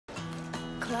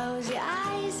Close your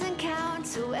eyes and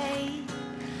count away.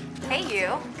 Hey, you.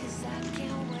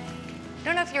 I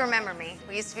don't know if you remember me.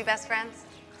 We used to be best friends.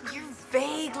 You're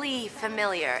vaguely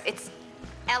familiar. It's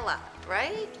Ella,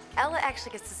 right? Ella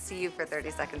actually gets to see you for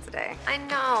 30 seconds a day. I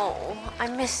know. I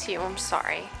miss you. I'm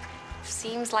sorry.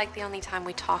 Seems like the only time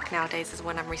we talk nowadays is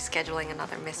when I'm rescheduling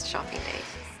another missed shopping date.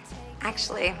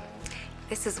 Actually,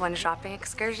 this is one shopping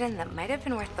excursion that might have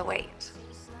been worth the wait.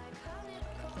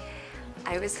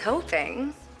 I was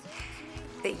hoping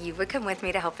that you would come with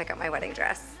me to help pick up my wedding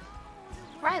dress.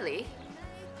 Riley,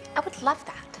 I would love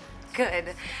that.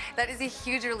 Good. That is a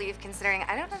huge relief considering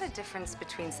I don't know the difference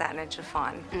between satin and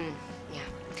chiffon. Yeah.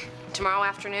 Tomorrow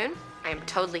afternoon, I am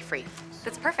totally free.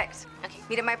 That's perfect. Okay.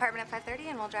 Meet at my apartment at 5:30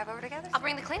 and we'll drive over together. I'll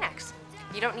bring the Kleenex.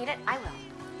 You don't need it, I will.